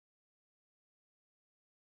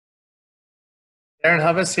Darin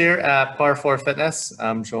Hovis here at Par 4 Fitness.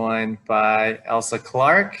 I'm joined by Ailsa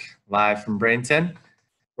Clark, live from Brainton.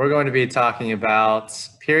 We're going to be talking about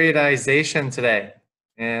periodization today.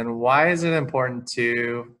 And why is it important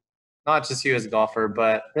to not just you as a golfer,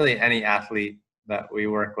 but really any athlete that we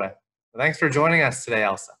work with? So thanks for joining us today,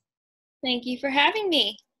 Ailsa. Thank you for having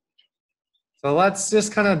me. So let's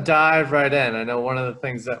just kind of dive right in. I know one of the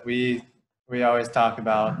things that we always talk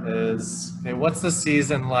about is, okay, what's the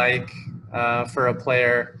season like for a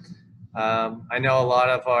player? I know a lot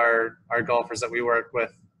of our golfers that we work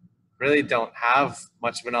with really don't have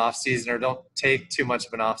much of an off season or don't take too much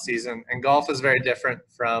of an off season. And golf is very different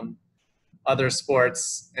from other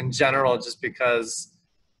sports in general, just because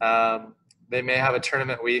they may have a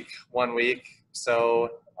tournament week one week.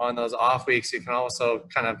 So on those off weeks, you can also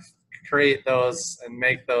kind of create those and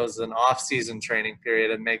make those an off-season training period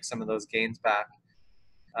and make some of those gains back.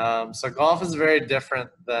 So golf is very different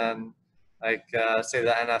than say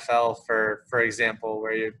the NFL, for example,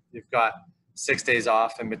 where you've got 6 days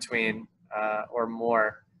off in between or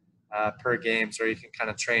more per game, so you can kind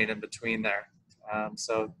of train in between there.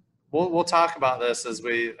 So we'll talk about this as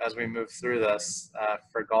we move through this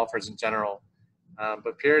for golfers in general.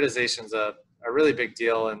 But periodization is a really big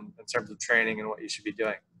deal in terms of training and what you should be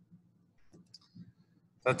doing.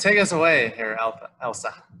 So take us away here,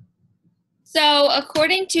 Ailsa. So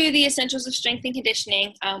according to the Essentials of Strength and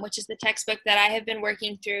Conditioning, which is the textbook that I have been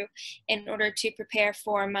working through in order to prepare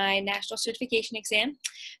for my national certification exam,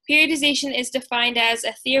 periodization is defined as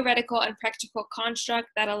a theoretical and practical construct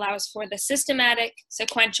that allows for the systematic,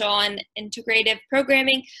 sequential, and integrative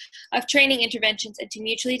programming of training interventions into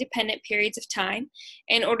mutually dependent periods of time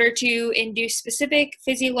in order to induce specific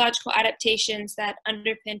physiological adaptations that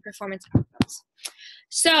underpin performance outcomes.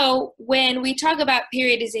 So when we talk about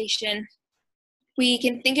periodization, we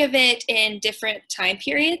can think of it in different time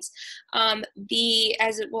periods.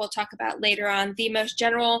 As we'll talk about later on, the most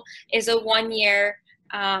general is a 1-year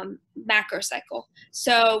macro cycle.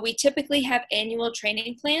 So we typically have annual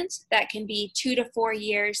training plans that can be 2 to 4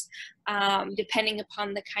 years, depending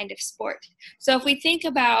upon the kind of sport. So if we think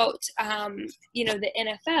about, the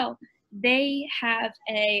NFL, they have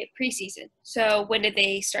a preseason. So when did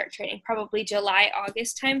they start training? Probably July,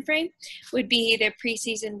 August timeframe would be their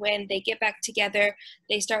preseason, when they get back together,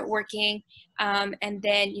 they start working, and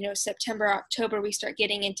then, September, October, we start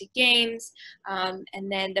getting into games,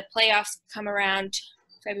 and then the playoffs come around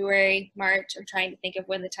February, March. I'm trying to think of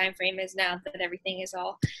when the time frame is now that everything is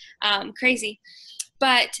all crazy.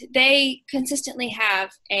 But they consistently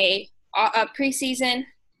have a preseason,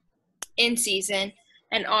 in-season,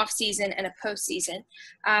 an off-season, and a postseason.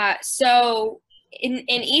 So in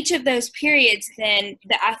each of those periods, then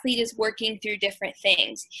the athlete is working through different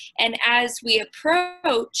things. And as we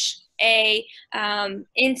approach a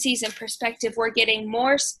in-season perspective, we're getting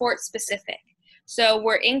more sport-specific. So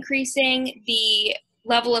we're increasing the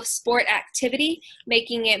level of sport activity,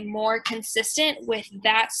 making it more consistent with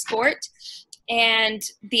that sport and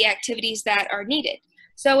the activities that are needed.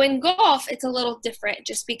 So in golf, it's a little different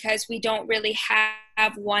just because we don't really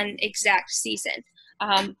have one exact season.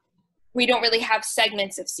 We don't really have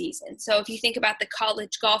segments of season. So if you think about the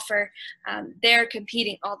college golfer, they're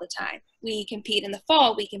competing all the time. We compete in the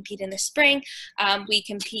fall, we compete in the spring, we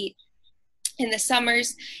compete in the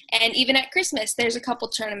summers, and even at Christmas, there's a couple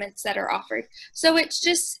tournaments that are offered. So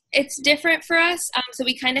it's different for us. So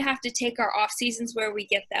we kind of have to take our off seasons where we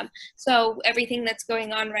get them. So everything that's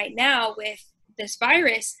going on right now with this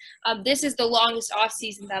virus, this is the longest off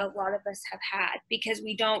season that a lot of us have had, because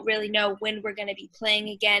we don't really know when we're going to be playing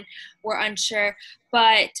again. We're unsure,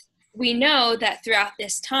 but we know that throughout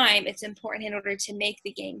this time, it's important in order to make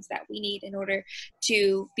the gains that we need in order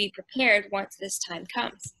to be prepared once this time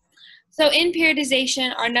comes. So in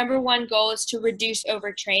periodization, our number one goal is to reduce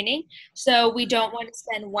overtraining. So we don't want to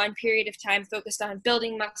spend one period of time focused on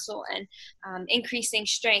building muscle and increasing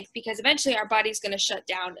strength, because eventually our body's going to shut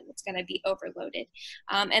down and it's going to be overloaded.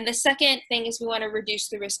 And the second thing is we want to reduce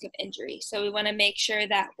the risk of injury. So we want to make sure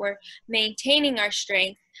that we're maintaining our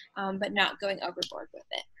strength, but not going overboard with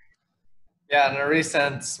it. Yeah, in a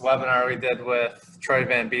recent webinar we did with Troy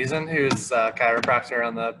Van Beesen, who's a chiropractor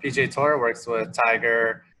on the PGA Tour, works with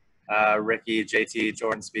Tiger, Ricky, JT,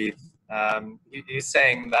 Jordan Spieth. He's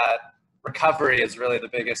saying that recovery is really the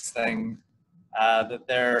biggest thing that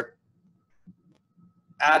they're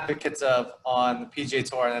advocates of on the PGA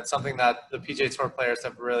Tour, and it's something that the PGA Tour players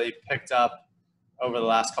have really picked up over the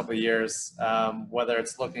last couple of years, whether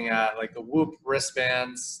it's looking at like the Whoop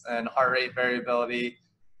wristbands and heart rate variability,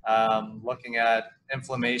 looking at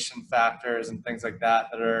inflammation factors and things like that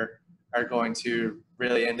that are going to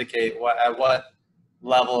really indicate what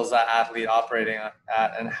level is that athlete operating at,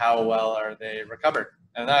 and how well are they recovered?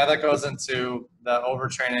 And that goes into the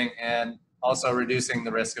overtraining and also reducing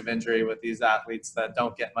the risk of injury with these athletes that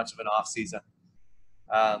don't get much of an off season.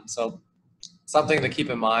 So something to keep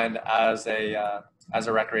in mind as a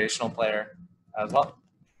recreational player as well.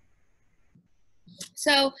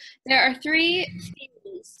 So there are three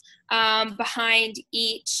theories behind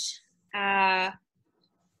each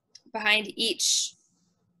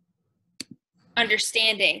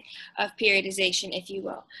understanding of periodization, if you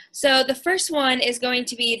will. So the first one is going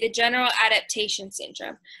to be the general adaptation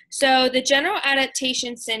syndrome. So the general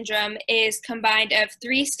adaptation syndrome is combined of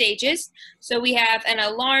 3 stages. So we have an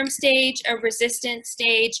alarm stage, a resistance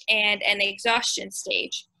stage, and an exhaustion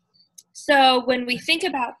stage. So when we think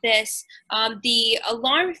about this, the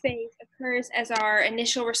alarm phase occurs as our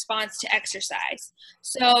initial response to exercise.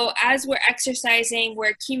 So as we're exercising, we're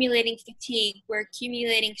accumulating fatigue, we're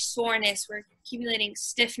accumulating soreness, we're accumulating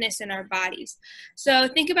stiffness in our bodies. So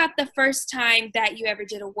think about the first time that you ever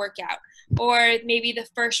did a workout, or maybe the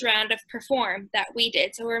first round of perform that we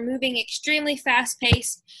did. So we're moving extremely fast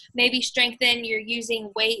paced, maybe strengthen, you're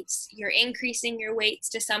using weights, you're increasing your weights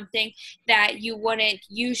to something that you wouldn't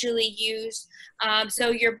usually use.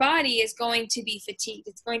 So your body is going to be fatigued.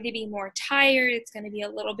 It's going to be more tired. It's going to be a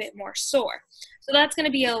little bit more sore. So that's going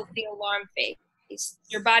to be the alarm phase.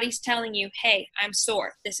 Your body's telling you, hey, I'm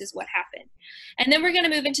sore. This is what happened. And then we're going to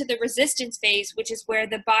move into the resistance phase, which is where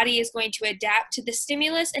the body is going to adapt to the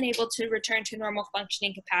stimulus and able to return to normal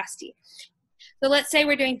functioning capacity. So let's say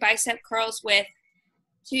we're doing bicep curls with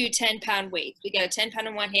 2 10-pound weights. We got a 10-pound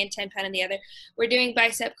in one hand, 10-pound in the other. We're doing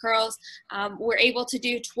bicep curls. We're able to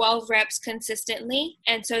do 12 reps consistently.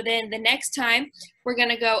 And so then the next time we're going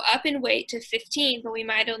to go up in weight to 15, but we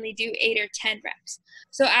might only do 8 or 10 reps.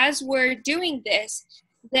 So as we're doing this,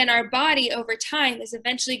 then our body over time is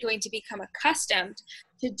eventually going to become accustomed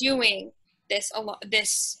to doing this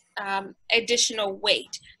additional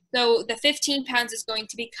weight. So the 15 pounds is going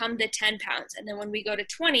to become the 10 pounds. And then when we go to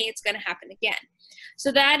 20, it's going to happen again.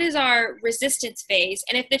 So that is our resistance phase.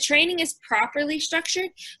 And if the training is properly structured,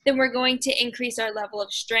 then we're going to increase our level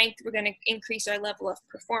of strength. We're going to increase our level of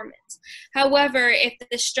performance. However, if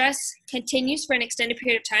the stress continues for an extended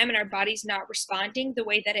period of time and our body's not responding the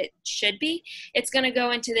way that it should be, it's going to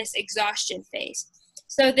go into this exhaustion phase.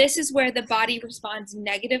 So this is where the body responds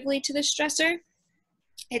negatively to the stressor.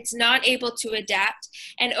 It's not able to adapt,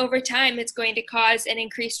 and over time it's going to cause an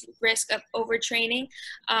increased risk of overtraining,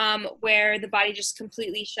 where the body just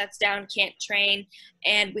completely shuts down, can't train,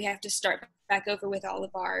 and we have to start back over with all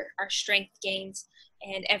of our strength gains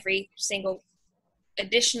and every single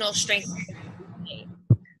additional strength gain.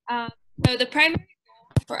 So the primary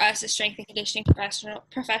goal for us as strength and conditioning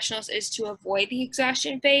professionals is to avoid the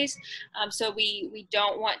exhaustion phase. So we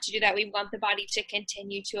don't want to do that. We want the body to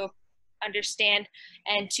continue to understand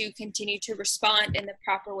and to continue to respond in the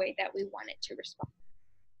proper way that we want it to respond.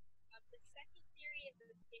 The second theory is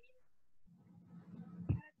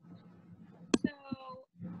the so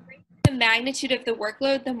the magnitude of the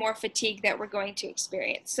workload, the more fatigue that we're going to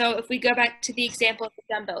experience. So if we go back to the example of the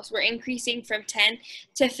dumbbells, we're increasing from 10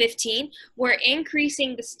 to 15, we're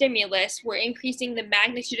increasing the stimulus, we're increasing the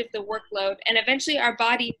magnitude of the workload, and eventually our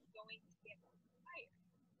body is going to get tired.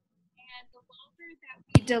 And the longer that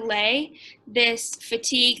we delay this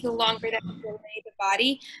fatigue, the longer that we delay the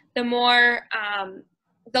body, the more,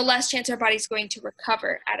 the less chance our body's going to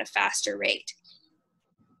recover at a faster rate.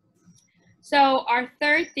 So our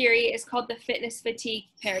third theory is called the fitness fatigue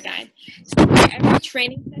paradigm. So for every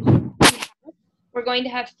training session we're going to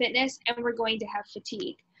have fitness and we're going to have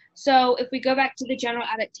fatigue. So if we go back to the general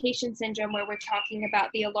adaptation syndrome where we're talking about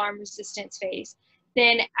the alarm resistance phase,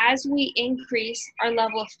 then as we increase our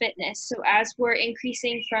level of fitness, so as we're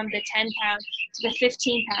increasing from the 10 pound to the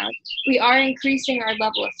 15 pound, we are increasing our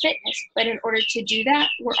level of fitness. But in order to do that,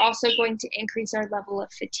 we're also going to increase our level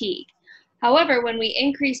of fatigue. However, when we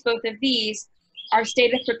increase both of these, our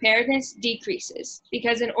state of preparedness decreases,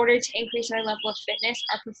 because in order to increase our level of fitness,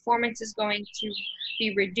 our performance is going to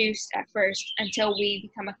be reduced at first until we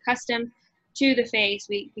become accustomed to the phase,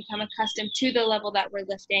 we become accustomed to the level that we're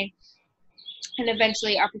lifting, and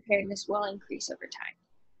eventually our preparedness will increase over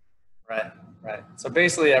time. Right. So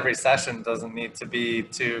basically every session doesn't need to be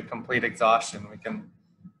to complete exhaustion.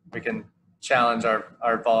 We can challenge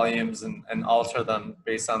our volumes and alter them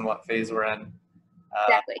based on what phase we're in,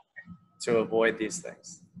 Exactly. to avoid these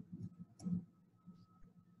things.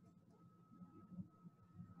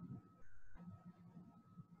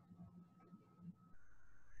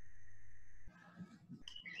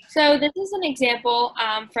 So this is an example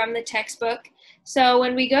from the textbook So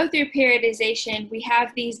when we go through periodization, we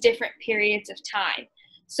have these different periods of time.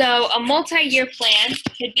 So a multi-year plan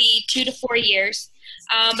could be 2 to 4 years,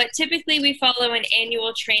 but typically we follow an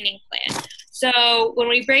annual training plan. So when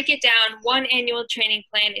we break it down, one annual training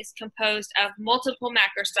plan is composed of multiple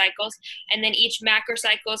macrocycles, and then each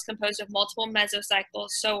macrocycle is composed of multiple mesocycles,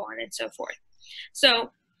 so on and so forth.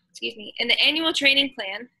 So, in the annual training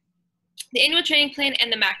plan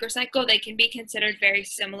and the macrocycle, they can be considered very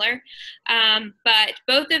similar, but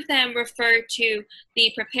both of them refer to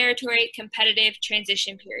the preparatory, competitive,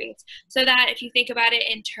 transition periods. So that if you think about it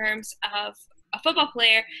in terms of a football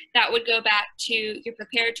player, that would go back to your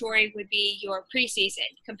preparatory would be your preseason,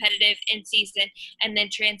 competitive in season, and then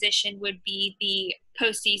transition would be the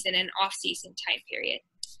postseason and off-season time period.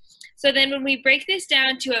 So then when we break this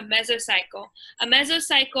down to a mesocycle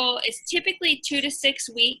is typically 2 to 6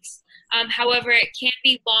 weeks. However, it can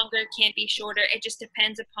be longer, can be shorter. It just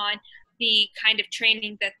depends upon the kind of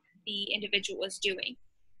training that the individual is doing.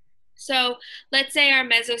 So let's say our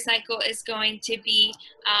mesocycle is going to be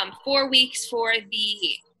 4 weeks for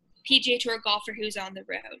the PGA Tour golfer who's on the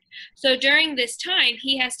road. So during this time,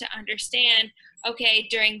 he has to understand, okay,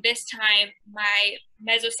 during this time, my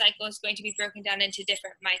mesocycle is going to be broken down into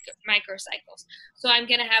different microcycles. So I'm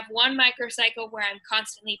going to have one microcycle where I'm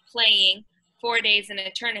constantly playing 4 days in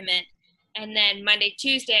a tournament. And then Monday,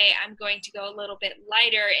 Tuesday, I'm going to go a little bit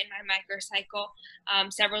lighter in my microcycle,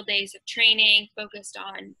 several days of training focused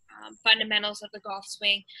on fundamentals of the golf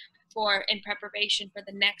swing in preparation for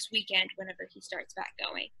the next weekend whenever he starts back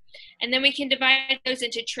going. And then we can divide those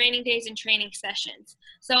into training days and training sessions.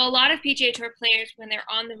 So a lot of PGA Tour players, when they're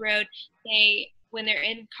on the road, when they're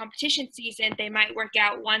in competition season, they might work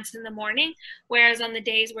out once in the morning, whereas on the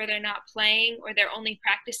days where they're not playing or they're only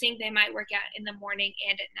practicing, they might work out in the morning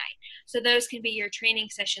and at night. So those can be your training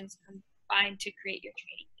sessions combined to create your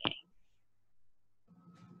training day.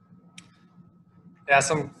 Yeah,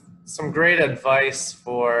 some great advice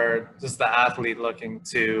for just the athlete looking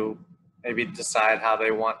to maybe decide how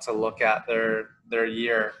they want to look at their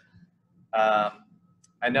year.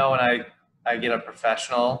 I know when I get a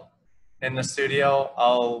professional in the studio,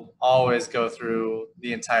 I'll always go through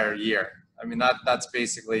the entire year. I mean, that's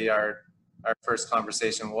basically our first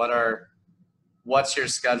conversation. What's your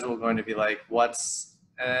schedule going to be like?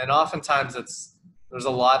 And oftentimes there's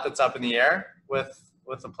a lot that's up in the air with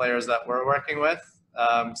the players that we're working with.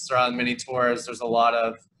 Around mini tours, there's a lot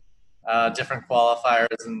of different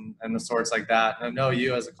qualifiers and the sorts like that. And I know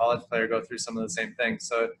you as a college player go through some of the same things.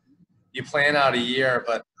 So you plan out a year,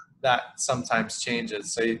 but that sometimes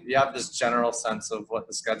changes. So you have this general sense of what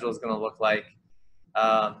the schedule is going to look like.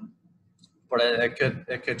 But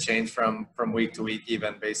it could change from week to week,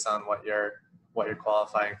 even based on what you're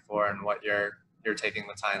qualifying for and what you're taking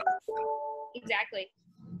the time on. Exactly.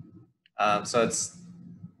 So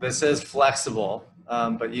this is flexible,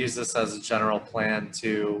 but use this as a general plan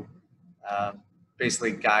to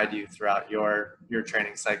basically guide you throughout your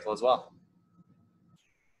training cycle as well.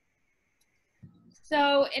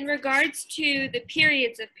 So in regards to the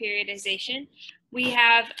periods of periodization, we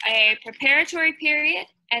have a preparatory period,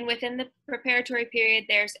 and within the preparatory period,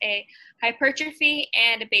 there's a hypertrophy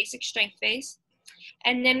and a basic strength phase.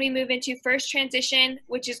 And then we move into first transition,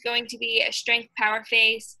 which is going to be a strength power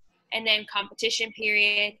phase, and then competition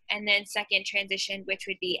period, and then second transition, which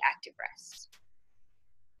would be active rest.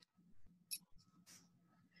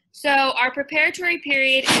 So our preparatory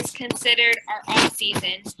period is considered our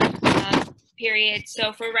off-season period.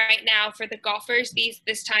 So for right now, for the golfers,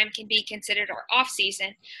 this time can be considered our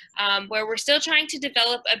off-season, where we're still trying to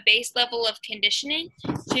develop a base level of conditioning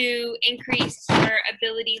to increase our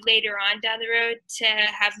ability later on down the road to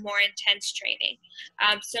have more intense training.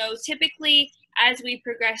 So typically, as we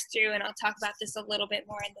progress through, and I'll talk about this a little bit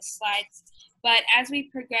more in the slides, but as we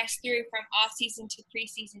progress through from off-season to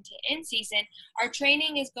preseason to in-season, our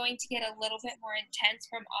training is going to get a little bit more intense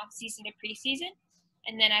from off-season to preseason.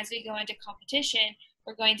 And then as we go into competition,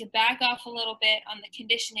 we're going to back off a little bit on the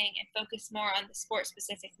conditioning and focus more on the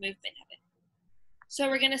sport-specific movement of it. So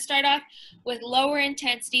we're going to start off with lower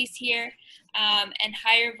intensities here and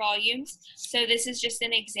higher volumes. So this is just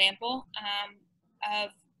an example of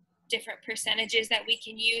different percentages that we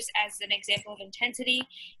can use as an example of intensity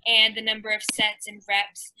and the number of sets and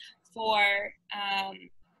reps for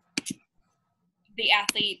the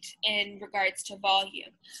athlete in regards to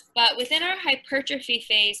volume. But within our hypertrophy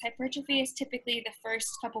phase, hypertrophy is typically the first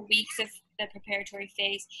couple weeks of the preparatory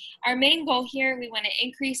phase. Our main goal here, we want to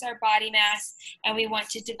increase our body mass and we want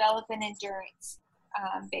to develop an endurance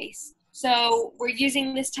base. So we're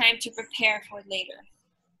using this time to prepare for later.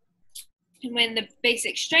 And when the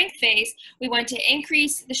basic strength phase, we want to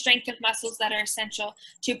increase the strength of muscles that are essential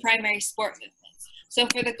to primary sport movements. So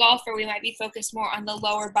for the golfer, we might be focused more on the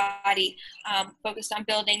lower body, focused on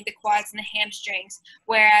building the quads and the hamstrings.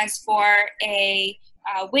 Whereas for a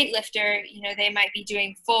weightlifter, they might be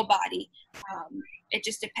doing full body. It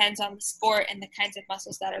just depends on the sport and the kinds of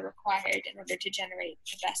muscles that are required in order to generate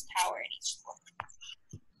the best power in each sport.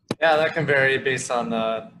 Yeah, that can vary based on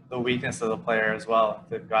the weakness of the player as well. If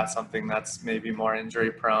they've got something that's maybe more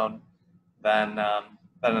injury prone than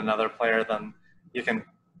another player, then you can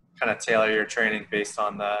kind of tailor your training based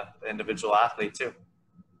on the individual athlete too.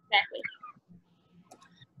 Exactly.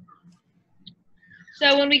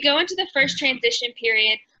 So when we go into the first transition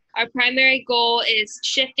period, our primary goal is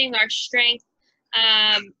shifting our strength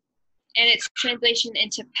and its translation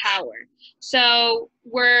into power. So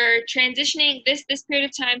we're transitioning, this period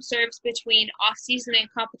of time serves between off season and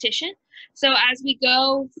competition. So as we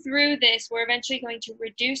go through this, we're eventually going to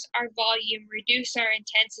reduce our volume, reduce our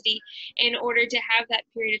intensity in order to have that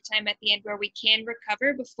period of time at the end where we can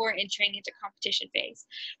recover before entering into competition phase.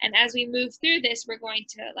 And as we move through this, we're going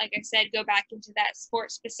to, like I said, go back into that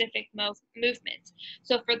sport-specific movement.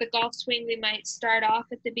 So for the golf swing, we might start off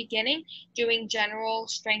at the beginning doing general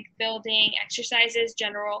strength building exercises,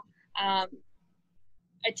 general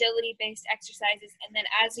agility-based exercises, and then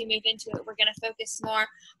as we move into it, we're going to focus more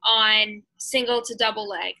on single to double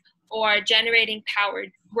leg or generating power,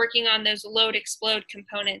 working on those load explode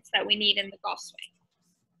components that we need in the golf swing.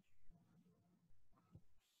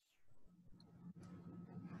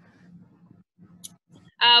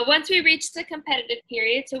 Once we reach the competitive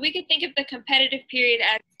period, so we could think of the competitive period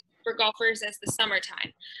as for golfers as the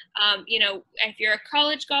summertime. If you're a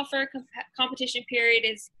college golfer, competition period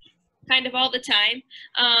is kind of all the time.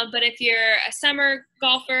 But if you're a summer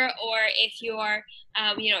golfer or if you're,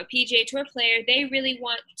 a PGA Tour player, they really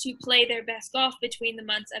want to play their best golf between the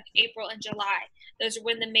months of April and July. Those are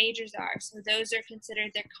when the majors are. So those are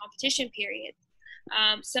considered their competition periods.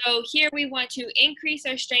 So here we want to increase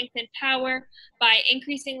our strength and power by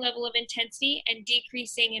increasing level of intensity and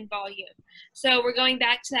decreasing in volume. So we're going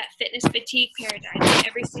back to that fitness fatigue paradigm.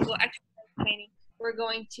 Every single exercise training, we're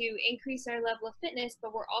going to increase our level of fitness,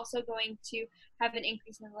 but we're also going to have an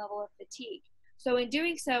increase in the level of fatigue. So in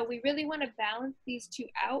doing so, we really want to balance these two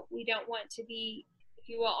out. We don't want to be, if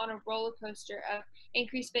you will, on a roller coaster of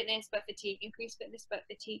increased fitness but fatigue, increased fitness but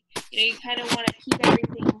fatigue. You kind of want to keep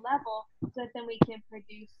everything level so that then we can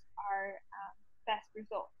produce our best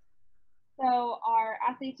results. So our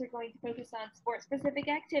athletes are going to focus on sport-specific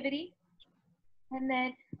activity. And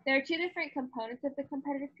then there are two different components of the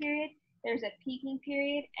competitive period. There's a peaking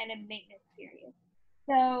period and a maintenance period.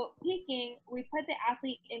 So peaking, we put the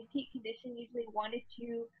athlete in peak condition usually 1 to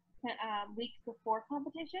 2 weeks before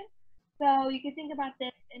competition. So you can think about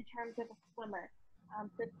this in terms of a swimmer.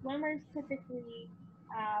 So swimmers typically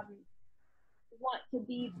want to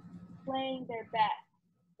be playing their best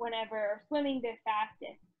whenever, or swimming their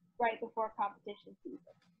fastest right before competition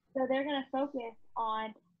season. So they're going to focus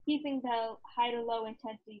on keeping the high to low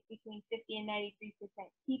intensity between 50 and 93%,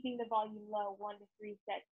 keeping the volume low 1 to 3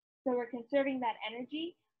 sets. So we're conserving that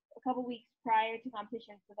energy a couple weeks prior to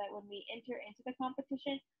competition so that when we enter into the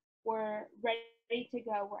competition, we're ready to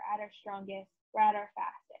go, we're at our strongest, we're at our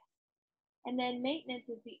fastest. And then maintenance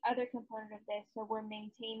is the other component of this. So we're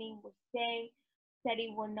maintaining, we're staying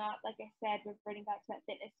steady. We're not, like I said, we're bringing back to that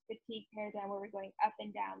fitness fatigue paradigm where we're going up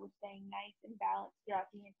and down. We're staying nice and balanced throughout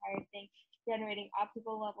the entire thing, generating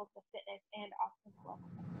optimal levels of fitness and optimal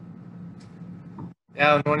levels.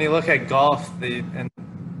 Yeah, when you look at golf,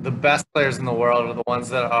 the best players in the world are the ones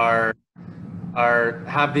that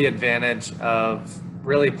have the advantage of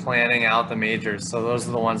really planning out the majors. So those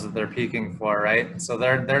are the ones that they're peaking for, right? So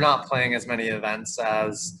they're not playing as many events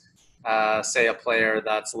as say a player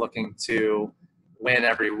that's looking to win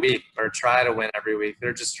every week or try to win every week.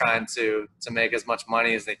 They're just trying to make as much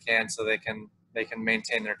money as they can so they can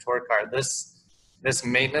maintain their tour card. This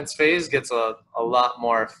maintenance phase gets a lot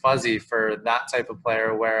more fuzzy for that type of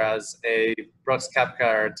player, whereas a Brooks Koepka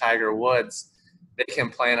or Tiger Woods, they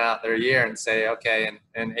can plan out their year and say, okay,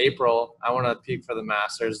 in April, I want to peak for the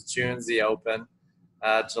Masters. June's the Open.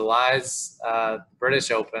 July's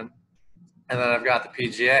British Open. And then I've got the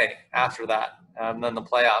PGA after that, and then the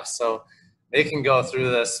playoffs. So they can go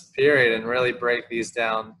through this period and really break these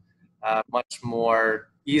down much more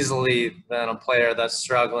easily than a player that's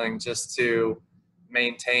struggling just to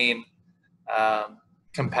maintain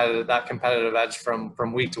competitive edge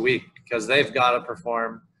from week to week, because they've got to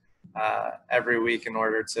perform every week in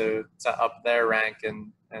order to up their rank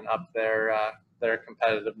and up their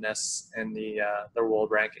competitiveness in the world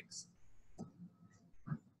rankings.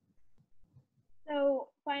 So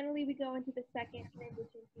finally, we go into the second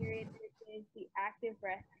transition period, which is the active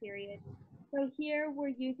rest period. So here we're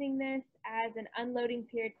using this as an unloading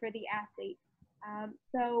period for the athlete.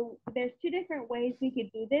 So there's two different ways we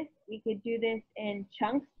could do this. We could do this in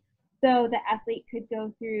chunks. So the athlete could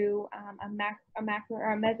go through a macro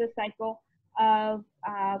or a mesocycle of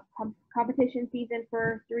competition season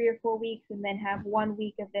for 3 or 4 weeks, and then have 1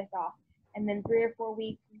 week of this off, and then 3 or 4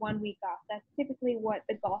 weeks, 1 week off. That's typically what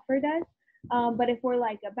the golfer does. But if we're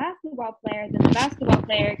like a basketball player, then the basketball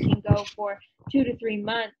player can go for 2 to 3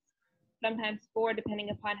 months, sometimes 4, depending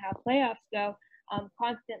upon how playoffs go,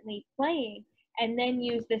 constantly playing, and then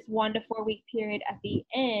use this 1 to 4 week period at the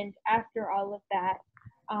end after all of that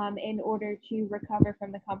in order to recover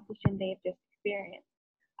from the competition they've just experienced.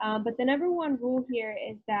 But the number one rule here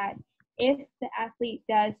is that if the athlete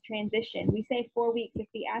does transition, we say 4 weeks. If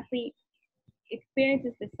the athlete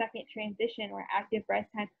experiences the second transition or active rest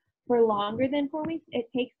time for longer than 4 weeks, it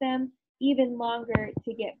takes them even longer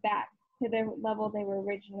to get back to the level they were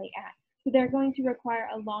originally at. So they're going to require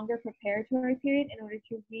a longer preparatory period in order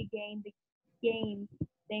to regain the gains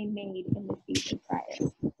they made in the season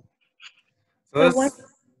prior. So this,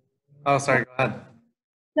 oh, sorry, go ahead.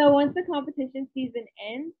 So once the competition season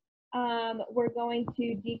ends, we're going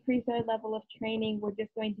to decrease our level of training. We're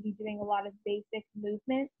just going to be doing a lot of basic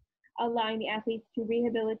movements, allowing the athletes to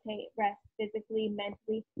rehabilitate, rest physically,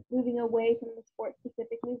 mentally, moving away from the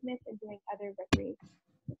sport-specific movements and doing other recreation.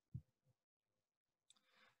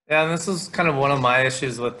 Yeah, and this is kind of one of my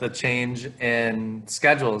issues with the change in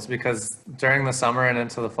schedules, because during the summer and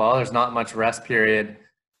into the fall, there's not much rest period,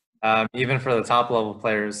 even for the top level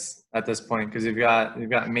players at this point, because you've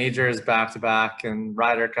got majors back to back and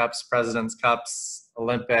Ryder Cups, President's Cups,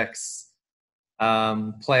 Olympics,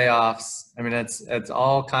 playoffs. I mean, it's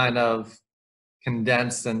all kind of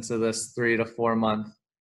condensed into this 3 to 4 month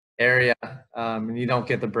area, and you don't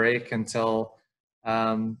get the break until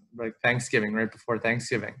like Thanksgiving, right before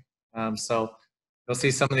Thanksgiving. So you'll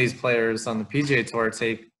see some of these players on the PGA Tour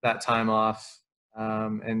take that time off,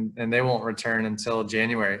 and they won't return until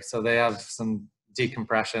January. So they have some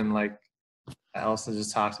decompression, like Ailsa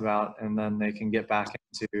just talked about, and then they can get back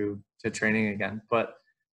into training again. But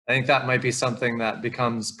I think that might be something that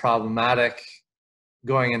becomes problematic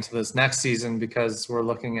going into this next season, because we're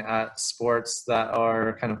looking at sports that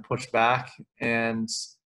are kind of pushed back and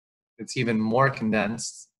it's even more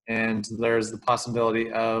condensed, and there's the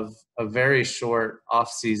possibility of a very short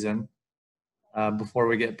off season before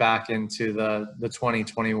we get back into the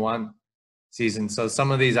 2021 season. So some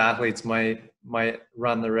of these athletes might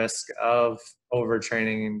run the risk of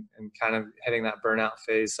overtraining and kind of hitting that burnout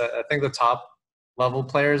phase. So I think the top level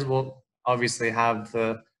players will obviously have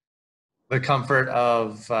the comfort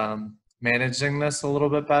of managing this a little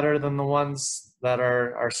bit better than the ones that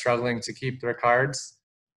are struggling to keep their cards.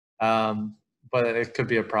 But it could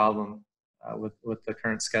be a problem with the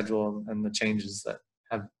current schedule and the changes that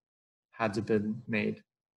have had to be made.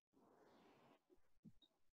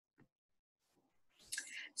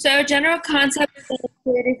 So general concept of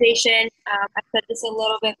periodization, I said this a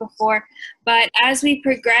little bit before, but as we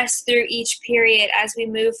progress through each period, as we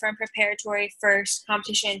move from preparatory first,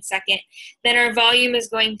 competition second, then our volume is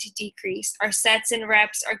going to decrease. Our sets and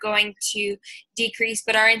reps are going to decrease,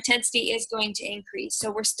 but our intensity is going to increase.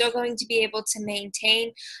 So we're still going to be able to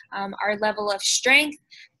maintain our level of strength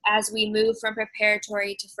as we move from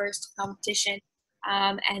preparatory to first competition.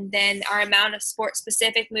 And then our amount of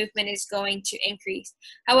sport-specific movement is going to increase.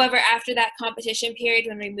 However, after that competition period,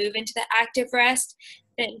 when we move into the active rest,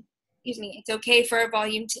 then, it's okay for our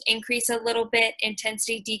volume to increase a little bit,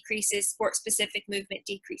 intensity decreases, sport-specific movement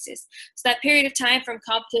decreases. So that period of time from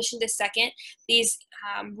competition to second, these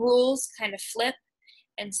rules kind of flip,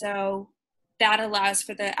 and so that allows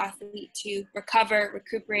for the athlete to recover,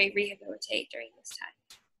 recuperate, rehabilitate during this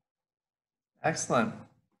time. Excellent.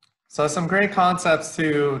 So some great concepts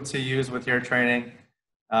to use with your training.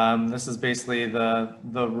 This is basically the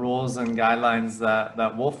rules and guidelines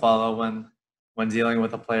that we'll follow when dealing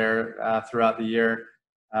with a player throughout the year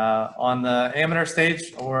on the amateur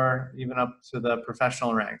stage or even up to the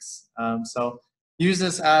professional ranks. So use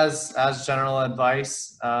this as general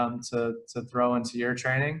advice to throw into your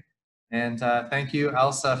training. And thank you,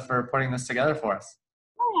 Ailsa, for putting this together for us.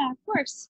 Yeah, of course.